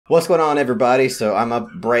What's going on, everybody? So I'm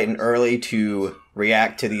up bright and early to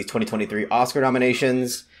react to these 2023 Oscar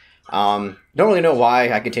nominations. Don't really know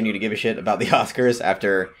why I continue to give a shit about the Oscars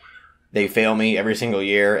after they fail me every single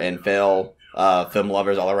year and fail film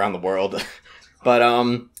lovers all around the world. But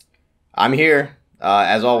I'm here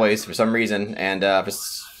as always for some reason, and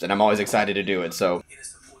I'm always excited to do it. So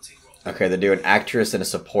okay, they're doing actress in a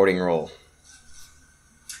supporting role.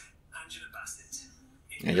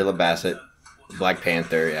 Angela Bassett. Black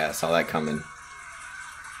Panther, yeah, I saw that coming.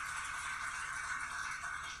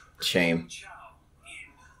 Shame.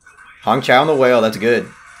 Hong Chow in The Whale, that's good.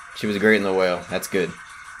 She was great in The Whale, that's good.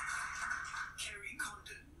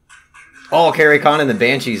 Oh, Carrie Condon, The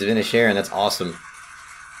Banshees of Inisherin, that's awesome.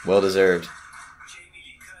 Well deserved.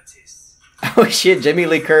 Oh shit, Jamie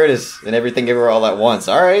Lee Curtis and Everything Everywhere All at Once,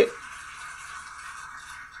 alright.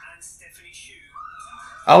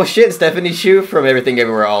 Oh shit, Stephanie Hsu from Everything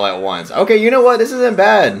Everywhere All at Once. Okay, you know what? This isn't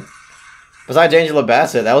bad. Besides Angela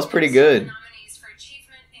Bassett, that was pretty good. Nominees for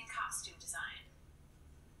achievement in costume design.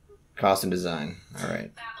 Costume design.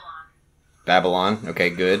 Alright. Babylon.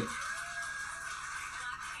 Okay, good.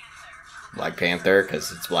 Black Panther,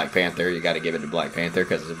 because it's Black Panther. You gotta give it to Black Panther,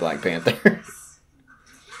 because it's Black Panther.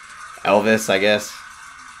 Elvis, I guess.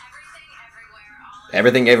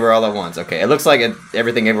 Everything Everywhere All at Once. Okay, it looks like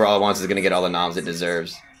Everything Everywhere All at Once is going to get all the noms it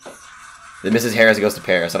deserves. The Mrs. Harris Goes to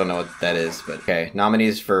Paris. I don't know what that is, but okay.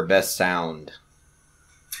 Nominees for Best Sound.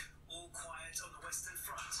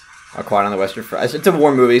 All Quiet on the Western Front. It's a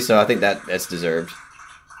war movie, so I think that's deserved.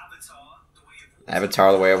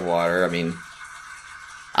 Avatar: The Way of Water. I mean,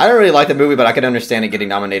 I don't really like the movie, but I could understand it getting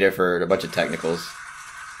nominated for a bunch of technicals.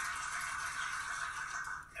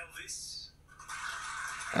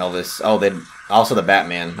 Elvis. Oh, they also the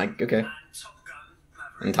Batman. Like, okay.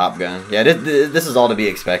 And Top Gun. Yeah, this is all to be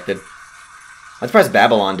expected. I'm surprised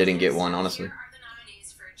Babylon didn't get one, honestly.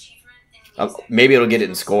 Oh, maybe it'll get it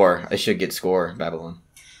in score. I should get score, Babylon.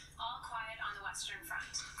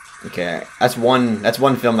 Okay, that's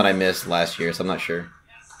one film that I missed last year, so I'm not sure.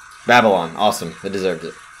 Babylon, awesome. It deserved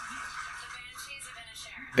it.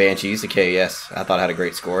 Banshees, okay, yes. I thought it had a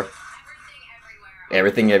great score.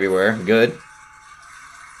 Everything Everywhere, good.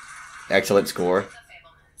 Excellent score.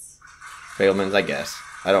 Fablemans, I guess.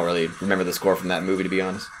 I don't really remember the score from that movie, to be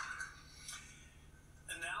honest.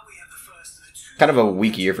 Kind of a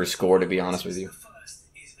weak year for score, to be honest with you.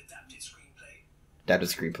 Adapted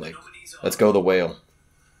screenplay. Let's go The Whale.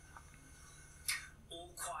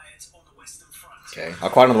 Okay. All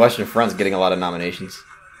Quiet on the Western Front's getting a lot of nominations.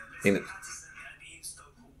 I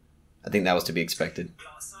think that was to be expected.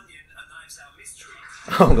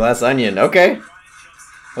 Oh, Glass Onion. Okay.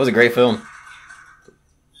 That was a great film.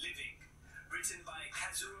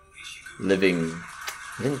 Living.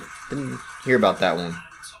 Didn't hear about that one.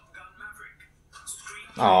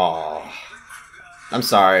 Oh, I'm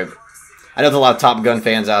sorry. I know there's a lot of Top Gun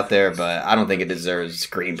fans out there, but I don't think it deserves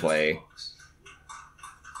screenplay.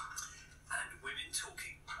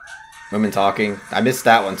 Women Talking. I missed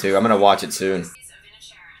that one too. I'm gonna watch it soon.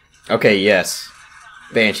 Okay, yes.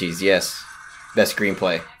 Banshees, yes. Best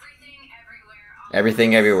screenplay.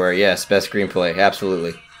 Everything Everywhere, yes. Best screenplay,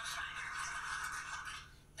 absolutely.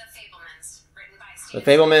 The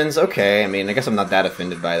Fablemans, okay. I mean, I guess I'm not that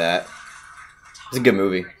offended by that. It's a good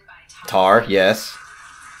movie. Tar, yes.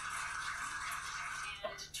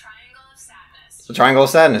 The Triangle of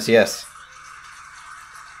Sadness, yes.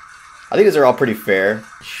 I think these are all pretty fair.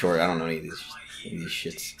 Short, I don't know any of these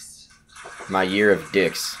shits. My Year of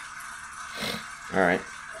Dicks. Alright.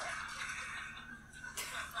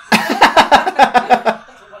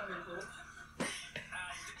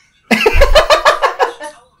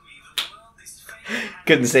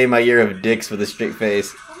 Couldn't say My Year of Dicks with a straight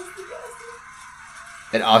face.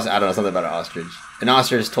 I don't know, something about an ostrich. An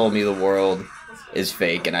ostrich told me the world is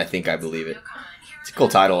fake, and I think I believe it. It's a cool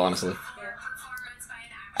title, honestly.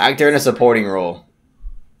 Actor in a supporting role.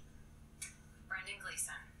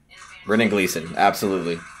 Brendan Gleeson,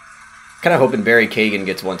 absolutely. Kind of hoping Barry Kagan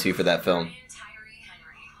gets one too for that film.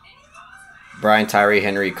 Brian Tyree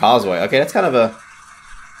Henry Causeway. Okay, that's kind of a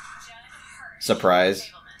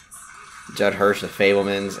surprise. Judd Hirsch, The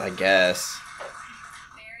Fablemans, I guess.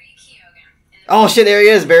 Oh shit, there he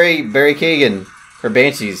is, Barry Kagan for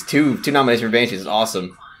Banshees. Two nominations for Banshees is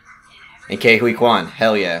awesome. And Ke Huy Quan,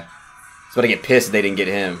 hell yeah. I was about to get pissed if they didn't get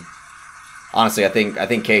him. Honestly, I think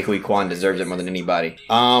Ke Huy Quan deserves it more than anybody.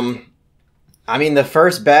 I mean, the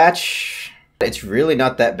first batch, it's really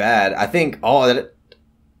not that bad. I think all that.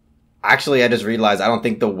 Actually, I just realized I don't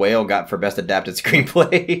think The Whale got for Best Adapted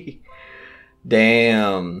Screenplay.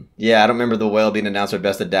 Damn. Yeah, I don't remember The Whale being announced for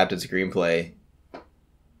Best Adapted Screenplay.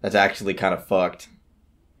 That's actually kind of fucked.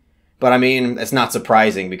 But I mean, it's not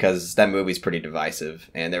surprising because that movie's pretty divisive,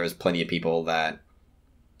 and there was plenty of people that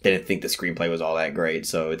didn't think the screenplay was all that great,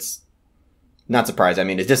 so it's not surprising. I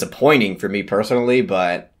mean, it's disappointing for me personally,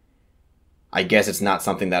 but I guess it's not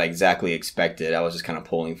something that I exactly expected. I was just kind of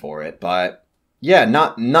pulling for it. But yeah,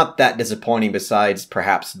 not that disappointing besides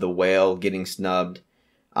perhaps The Whale getting snubbed.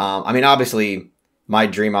 I mean, obviously, my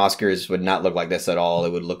dream Oscars would not look like this at all.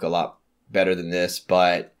 It would look a lot better than this,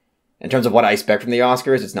 but in terms of what I expect from the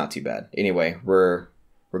Oscars, it's not too bad. Anyway, we're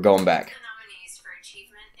going back. The nominees for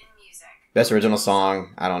achievement in music. Best original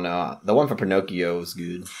song, I don't know. The one for Pinocchio was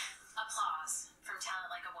good. Applause from Tell It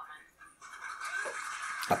Like a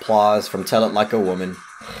Woman. Applause from Tell It Like a Woman.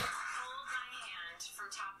 Hold My Hand from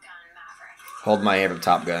Top Gun Maverick. Hold My Hand from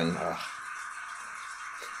Top Gun. Ugh.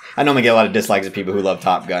 I normally get a lot of dislikes of people who love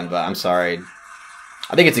Top Gun, but I'm sorry.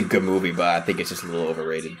 I think it's a good movie, but I think it's just a little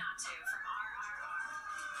overrated.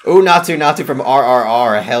 Ooh, Not To from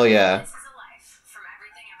RRR. Hell yeah. This is a life from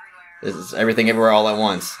Everything Everywhere. This is Everything Everywhere All at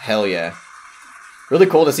Once. Hell yeah. Really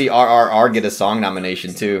cool to see RRR get a song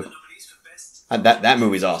nomination too. That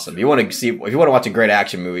movie's awesome. If you want to watch a great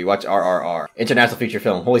action movie, watch RRR. International feature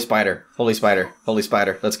film. Holy Spider. Holy Spider. Holy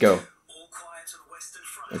Spider. Let's go.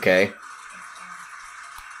 Okay.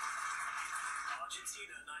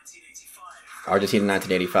 Argentina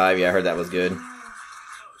 1985. Yeah, I heard that was good.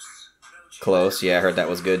 Close. Yeah, I heard that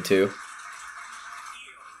was good too.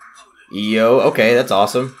 EO. Okay, that's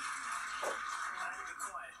awesome.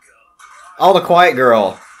 Oh, The Quiet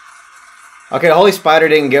Girl. Okay, the Holy Spider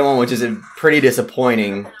didn't get one, which is pretty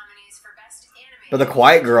disappointing. Nominees for Best Animated. But The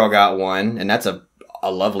Quiet Girl got one, and that's a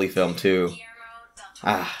lovely film too. Guillermo del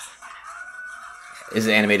Toro's Ah, is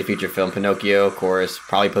an animated feature film. Pinocchio, of course.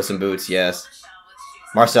 Probably Puss in Boots. Yes. Michelle with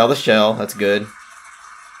Shoes. Marcel the Shell. That's good. Puss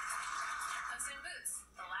in Boots.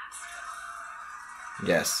 The Last Hope.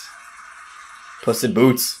 Yes. Puss in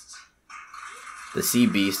Boots. The Sea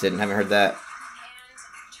Beast. Haven't heard that. And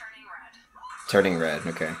Turning Red. Turning Red.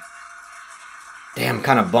 Okay. Damn, I'm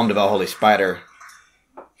kind of bummed about Holy Spider. Here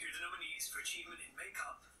are the nominees for achievement in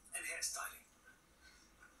makeup and hairstyling.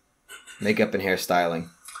 Makeup and hairstyling.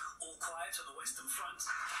 All Quiet on the Western Front.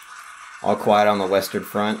 All Quiet on the Western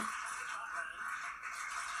Front.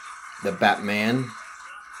 The Batman.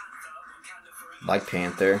 Black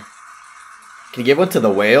Panther. Can you give one to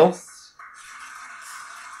The Whale?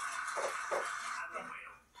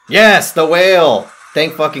 Yes, The Whale!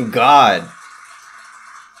 Thank fucking God.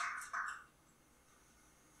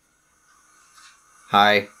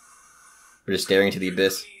 Hi. We're just staring into the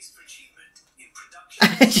abyss. Nominees for achievement in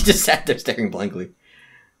production. She just sat there staring blankly.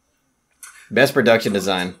 Best production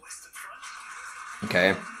design. Western Front.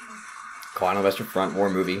 Okay. Quiet on the Western Front, war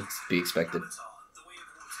movie. To be expected.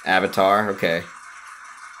 Avatar, The Way of Water. Avatar, okay.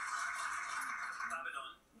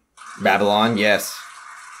 Babylon. Babylon, yes.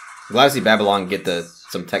 I'm glad to see Babylon get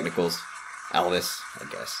some technicals. Elvis, I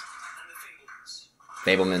guess. And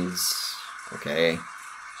The Fablemans. Fablemans, okay.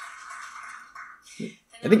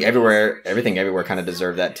 I think Everything Everywhere kind of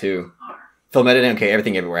deserved that too. Film editing, okay,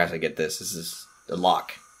 Everything Everywhere has to get this. This is a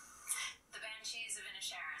lock. The Banshees of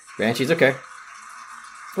Inisherin. Banshees, okay.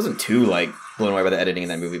 Wasn't too, like, blown away by the editing in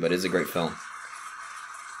that movie, but it is a great film.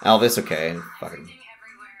 Elvis, okay. Fucking Everything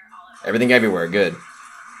Everywhere All at Once. Everything Everywhere, good.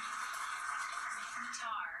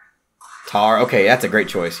 Tar. Tar, okay, that's a great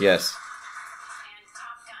choice, yes. And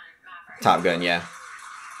Top Gun Maverick. Top Gun, yeah.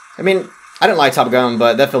 I mean, I didn't like Top Gun,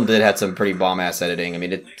 but that film did have some pretty bomb-ass editing. I mean,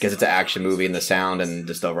 because it's an action movie, and the sound and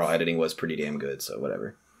just overall editing was pretty damn good, so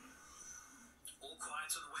whatever. All Quiet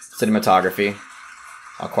on the Western Cinematography.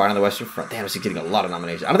 All Quiet on the Western Front. Damn, it's getting a lot of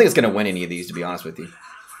nominations. I don't think it's going to win any of these, to be honest with you.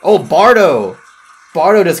 Oh, Bardo!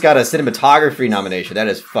 Bardo just got a cinematography nomination. That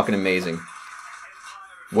is fucking amazing.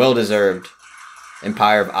 Well-deserved.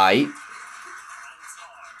 Empire of Aight.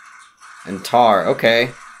 And Tar, okay.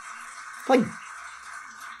 Like,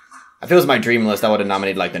 if it was my dream list, I would have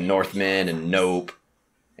nominated like The Northman and Nope.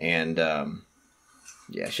 And,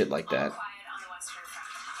 yeah, shit like All that. Quiet on the Western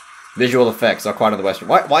Front. Visual effects, All Quiet on the Western.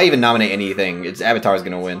 Why even nominate anything? It's Avatar's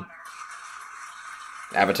gonna win.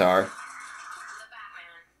 Avatar.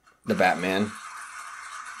 The Batman. The Batman.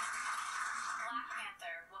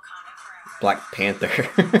 Black Panther. Wakanda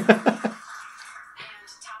Forever. Black Panther. And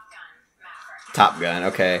Top Gun Maverick. Top Gun,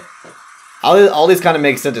 okay. All these kind of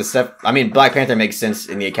make sense except... I mean, Black Panther makes sense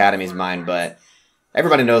in the Academy's mind, but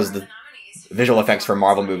everybody knows the The nominees. visual effects for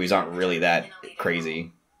Marvel movies aren't really that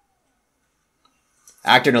crazy.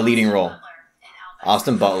 Actor in a leading role. Butler in Elvis.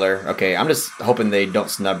 Austin Butler. Okay, I'm just hoping they don't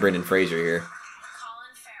snub Brendan Fraser here.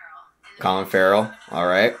 Colin Farrell. In the Colin Farrell.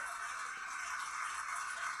 Alright.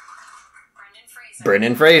 Brendan Fraser.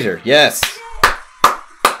 Brendan Fraser. Yes.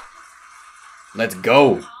 Let's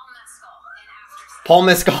go. Paul Mescal Paul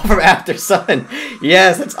Mescal from After Sun.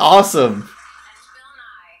 Yes, that's awesome. And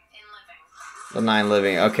Bill Nye in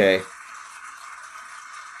Living. The 9 Living. Okay.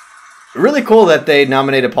 Really cool that they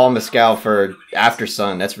nominated Paul Mescal for After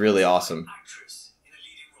Sun. That's really awesome. Actress in a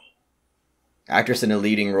leading role. Actress in a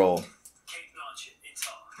leading role. Kate Blanchett in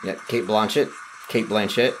Tar. Yep, Kate Blanchett. Kate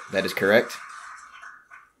Blanchett. That is correct.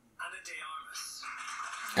 Anna de Armas.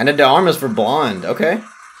 Anna de Armas for Blonde. Okay.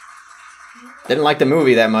 Didn't like the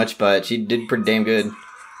movie that much, but she did pretty damn good.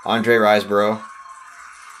 Andre Riseborough.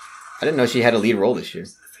 I didn't know she had a lead role this year.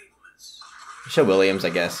 The Fablemans. Michelle Williams,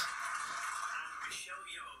 I guess.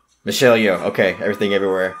 And Michelle Yeoh. Michelle Yeoh. Okay, Everything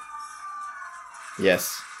Everywhere.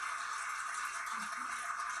 Yes.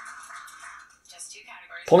 Just 2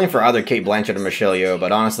 categories. Pulling for either Kate Blanchett or Michelle Yeoh,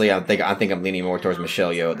 but honestly, I think I'm leaning more towards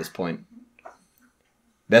Michelle Yeoh at this point.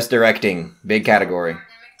 Best Directing, big category. Martin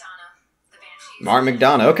McDonough, The Banshees. Martin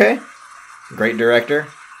McDonough, okay. Great director.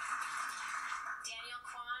 Daniel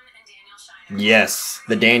Kwan and Daniel Scheinert. Yes,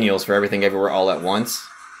 the Daniels for Everything Everywhere All at Once.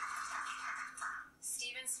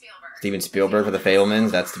 Steven Spielberg. Steven Spielberg for The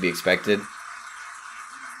Fablemans, that's to be expected. Todd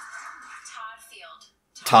Field.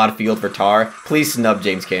 Todd Field for Tar. Please snub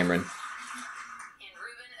James Cameron. And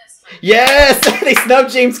Ruben Östlund. Yes! They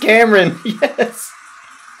snubbed James Cameron! Yes!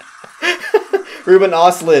 Ruben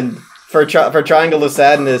Östlund for Triangle of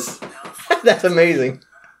Sadness. That's amazing.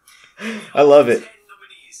 I love it. 10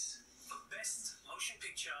 nominees for Best Motion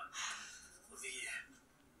Picture of the Year.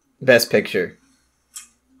 Best Picture.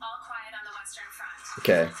 All Quiet on the Western Front.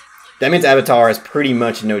 Okay. That means Avatar has pretty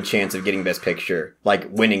much no chance of getting Best Picture, like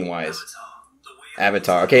winning-wise. Avatar, The Way of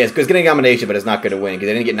Avatar. Okay, it's getting a nomination, but it's not going to win because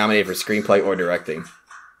they didn't get nominated for screenplay or directing.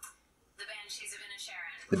 The Banshees of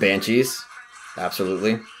Inisherin. The Banshees.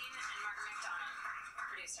 Absolutely. Dean and Martin McDonough.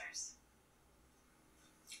 Producers.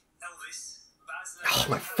 Elvis, Baz Oh Luhrmann,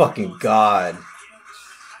 my fucking god.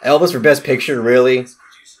 Elvis for Best Picture, really?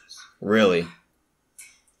 producers. Really?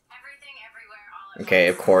 Everything Everywhere All at Okay,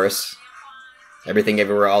 Once. of course. Daniel Kwan. Everything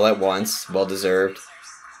Everywhere All at Once. Well deserved.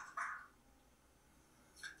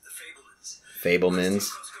 The Fablemans. Fablemans. Roscoe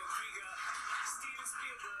Krieger, Steven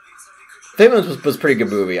Spielberg, and Tony Kushner. Fablemans was pretty good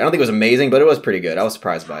movie. I don't think it was amazing, but it was pretty good. I was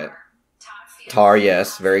surprised by it. Todd Field. Tar,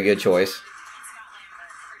 yes. Very good choice. And Scott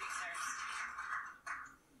Lambert.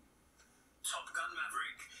 Producers. Top Gun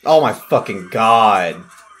Maverick. Oh my fucking god.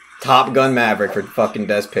 Top Gun Maverick for fucking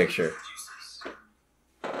Best Picture. Producers.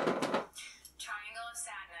 Triangle of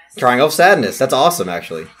Sadness. Triangle of Sadness. That's awesome,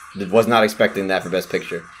 actually. Was not expecting that for Best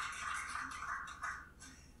Picture.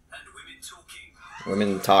 And Women Talking.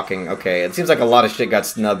 Women Talking. Okay, it seems like a lot of shit got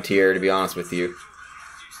snubbed here, to be honest with you.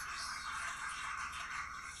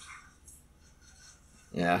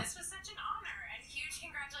 Yeah. This was such an honor, and huge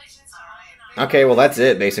congratulations to Ryan. Okay, well that's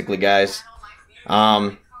it, basically, guys.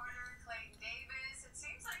 Carter, Clayton Davis. It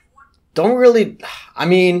seems like one. Don't really... I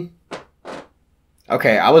mean...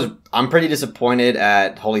 Okay, I'm pretty disappointed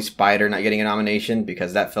at Holy Spider not getting a nomination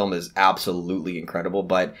because that film is absolutely incredible,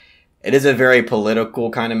 but it is a very political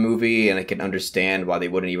kind of movie, and I can understand why they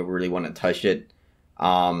wouldn't even really want to touch it.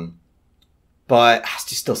 But it's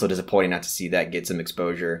just still so disappointing not to see that get some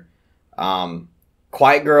exposure.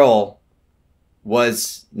 Quiet Girl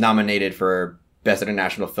was nominated for Best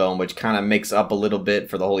International Film, which kind of makes up a little bit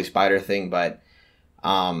for the Holy Spider thing, but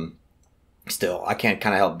still, I can't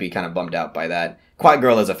kind of help be kind of bummed out by that. Quiet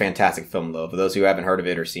Girl is a fantastic film, though. For those who haven't heard of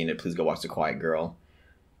it or seen it, please go watch The Quiet Girl.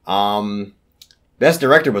 Best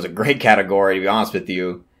Director was a great category, to be honest with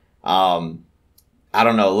you. I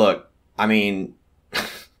don't know. Look, I mean,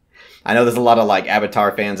 I know there's a lot of like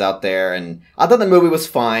Avatar fans out there, and I thought the movie was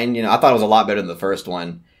fine. You know, I thought it was a lot better than the first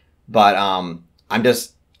one, but I'm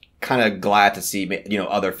just kind of glad to see, you know,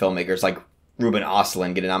 other filmmakers like Ruben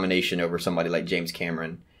Östlund get a nomination over somebody like James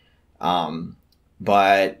Cameron.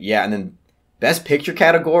 But yeah, and then Best Picture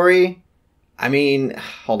category. I mean,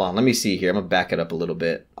 hold on, let me see here. I'm gonna back it up a little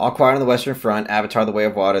bit. All Quiet on the Western Front, Avatar: The Way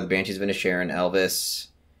of Water, The Banshees of Inisherin, Elvis,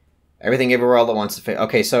 Everything Everywhere All at Once.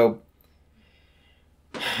 Okay, so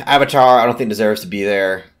Avatar, I don't think deserves to be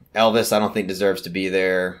there. Elvis, I don't think deserves to be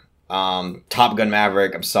there. Top Gun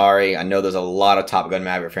Maverick, I'm sorry. I know there's a lot of Top Gun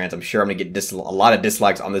Maverick fans. I'm sure I'm gonna get a lot of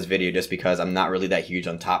dislikes on this video just because I'm not really that huge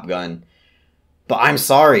on Top Gun. But I'm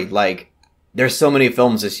sorry, like, there's so many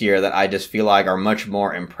films this year that I just feel like are much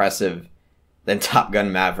more impressive than Top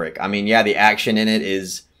Gun Maverick. I mean, yeah, the action in it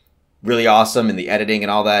is really awesome, and the editing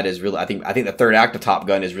and all that is really. I think the third act of Top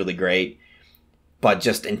Gun is really great, but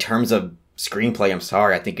just in terms of screenplay, I'm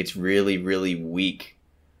sorry, I think it's really, really weak.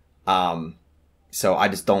 So I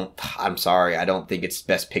just don't. I'm sorry, I don't think it's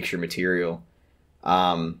Best Picture material.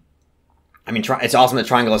 I mean, it's awesome that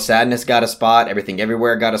Triangle of Sadness got a spot. Everything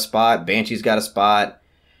Everywhere got a spot. Banshees got a spot.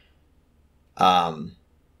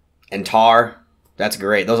 And Tar. That's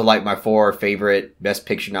great. Those are like my 4 favorite Best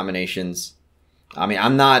Picture nominations. I mean,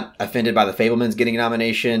 I'm not offended by The Fabelmans getting a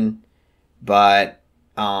nomination, but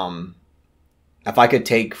if I could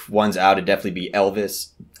take ones out, it'd definitely be Elvis,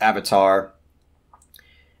 Avatar,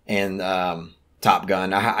 and Top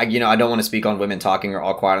Gun. I don't want to speak on Women Talking or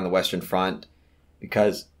All Quiet on the Western Front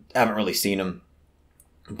because I haven't really seen them.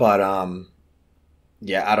 But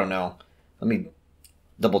yeah, I don't know. Let me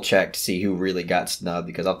double check to see who really got snubbed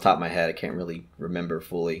because off the top of my head, I can't really remember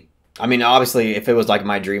fully. I mean, obviously, if it was like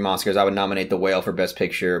my dream Oscars, I would nominate The Whale for Best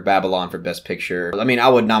Picture, Babylon for Best Picture. I mean, I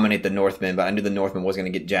would nominate The Northman, but I knew The Northman was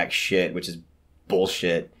going to get jack shit, which is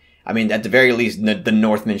bullshit. I mean, at the very least, The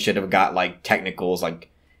Northman should have got like technicals,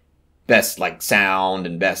 like best like sound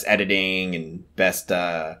and best editing and best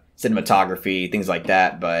cinematography, things like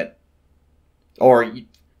that. But or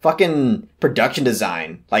fucking production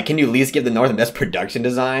design. Like, can you at least give The Northman best production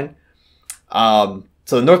design? So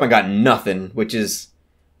The Northman got nothing, which is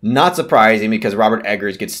not surprising because Robert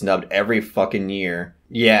Eggers gets snubbed every fucking year.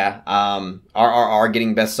 Yeah, RRR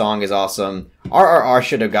getting best song is awesome. RRR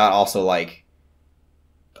should have got also like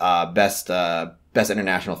best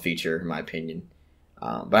international feature in my opinion.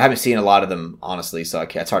 But I haven't seen a lot of them honestly, so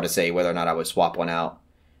it's hard to say whether or not I would swap one out.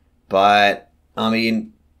 But I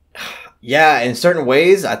mean, yeah, in certain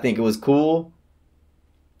ways I think it was cool,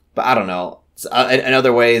 but I don't know. In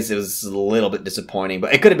other ways it was a little bit disappointing,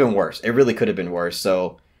 but it could have been worse. It really could have been worse.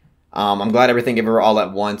 So I'm glad Everything Everywhere All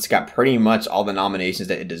at Once got pretty much all the nominations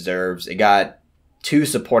that it deserves. It got 2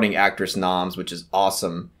 supporting actress noms, which is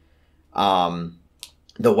awesome. The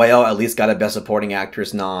Whale at least got a best supporting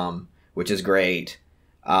actress nom, which is great.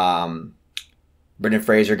 Brendan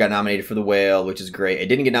Fraser got nominated for The Whale, which is great. It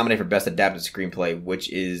didn't get nominated for best adapted screenplay, which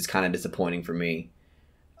is kind of disappointing for me.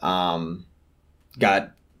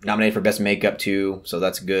 Got nominated for best makeup too, so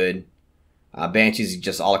that's good. Banshees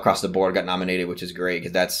just all across the board got nominated, which is great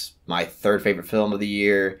because that's my 3rd favorite film of the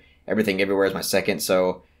year. Everything Everywhere is my 2nd.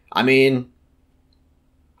 So, I mean,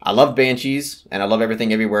 I love Banshees and I love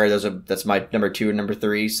Everything Everywhere. That's my number 2 and number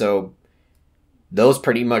 3. So, those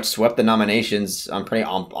pretty much swept the nominations on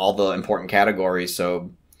all the important categories.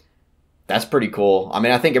 So, that's pretty cool. I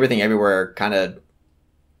mean, I think Everything Everywhere kind of,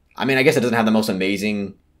 I mean, I guess it doesn't have the most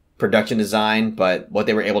amazing production design, but what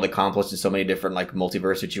they were able to accomplish in so many different like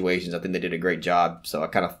multiverse situations, I think they did a great job. So I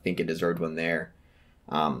kind of think it deserved one there.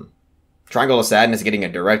 Triangle of Sadness getting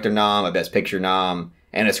a director nom, a best picture nom,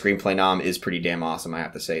 and a screenplay nom is pretty damn awesome, I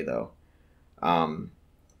have to say though.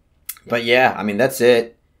 But yeah, I mean that's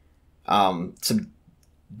it. Some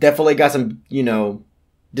definitely got some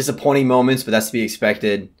disappointing moments, but that's to be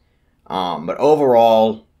expected. But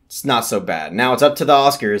overall, it's not so bad. Now it's up to the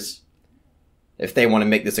Oscars if they want to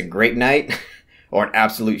make this a great night or an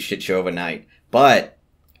absolute shit show of a night. But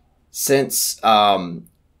since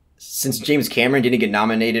James Cameron didn't get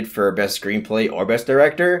nominated for best screenplay or best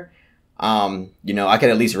director, I can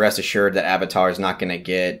at least rest assured that Avatar is not going to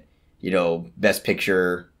get, best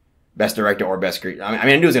picture, best director, or best screen. I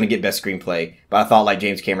knew it was going to get best screenplay, but I thought like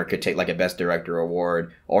James Cameron could take like a best director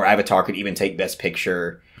award, or Avatar could even take best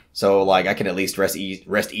picture. So like I can at least rest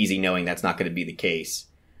easy knowing that's not going to be the case.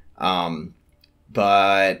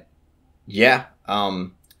 But yeah, I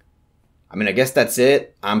guess that's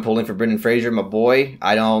it. I'm pulling for Brendan Fraser, my boy.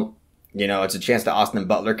 It's a chance that Austin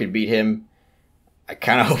Butler could beat him. I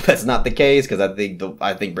kind of hope that's not the case because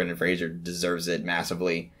I think Brendan Fraser deserves it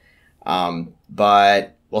massively.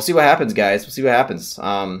 But we'll see what happens, guys. We'll see what happens.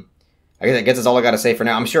 I guess that's all I got to say for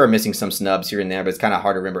now. I'm sure I'm missing some snubs here and there, but it's kind of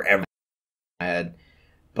hard to remember everything in my head.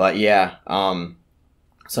 But yeah,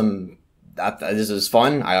 this is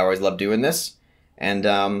fun. I always love doing this. And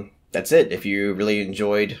that's it. If you really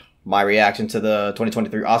enjoyed my reaction to the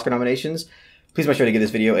 2023 Oscar nominations, please make sure to give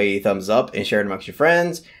this video a thumbs up and share it amongst your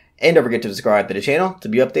friends. And don't forget to subscribe to the channel to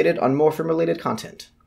be updated on more film-related content.